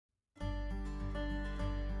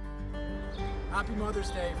Happy Mother's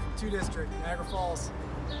Day from 2 District, Niagara Falls.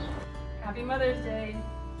 Happy Mother's Day.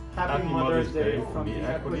 Happy Mother's Day from the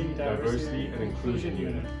Equity, Diversity, and Inclusion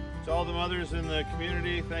Unit. To all the mothers in the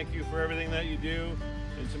community, thank you for everything that you do.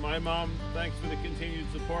 And to my mom, thanks for the continued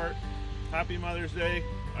support. Happy Mother's Day.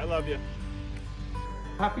 I love you.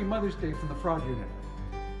 Happy Mother's Day from the Fraud Unit.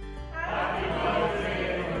 Happy Mother's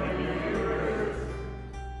Day from the Universe.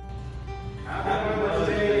 Happy Mother's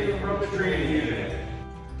Day from the Training Unit.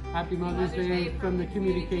 Happy Mother's Day from the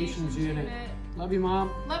Communications Unit. Love you,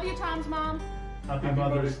 Mom. Love you, Tom's mom. Happy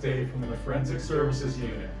Mother's Day from the Forensic Services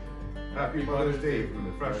Unit. Happy Mother's Day from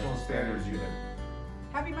the Professional Standards Unit.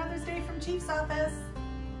 Happy Mother's Day from Chief's Office.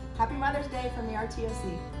 Happy Mother's Day from the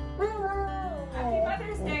RTOC. Happy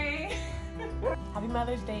Mother's Day. Happy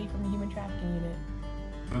Mother's Day from the Human Trafficking Unit.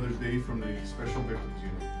 Mother's Day from the Special Victims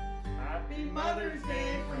Unit. Happy Mother's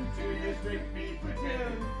Day from 2 District B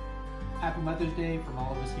Platoon. Happy Mother's Day from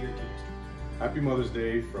all of us here at 2 District. Happy Mother's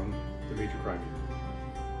Day from the Major Crime Unit.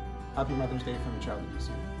 Happy Mother's Day from the Child Abuse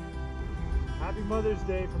Unit. Happy Mother's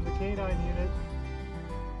Day from the Canine Unit.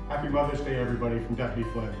 Happy Mother's Day, everybody, from Deputy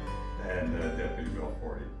Flynn. And Deputy Bill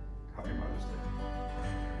 40. Happy Mother's Day.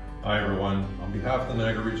 Hi everyone. On behalf of the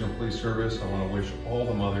Niagara Regional Police Service, I want to wish all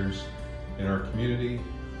the mothers in our community,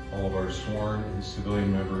 all of our sworn and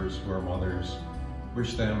civilian members who are mothers,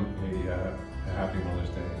 wish them a happy Mother's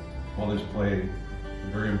Day. Mothers play a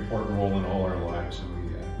very important role in all our lives,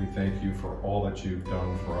 and we thank you for all that you've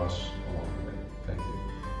done for us along the way. Thank you.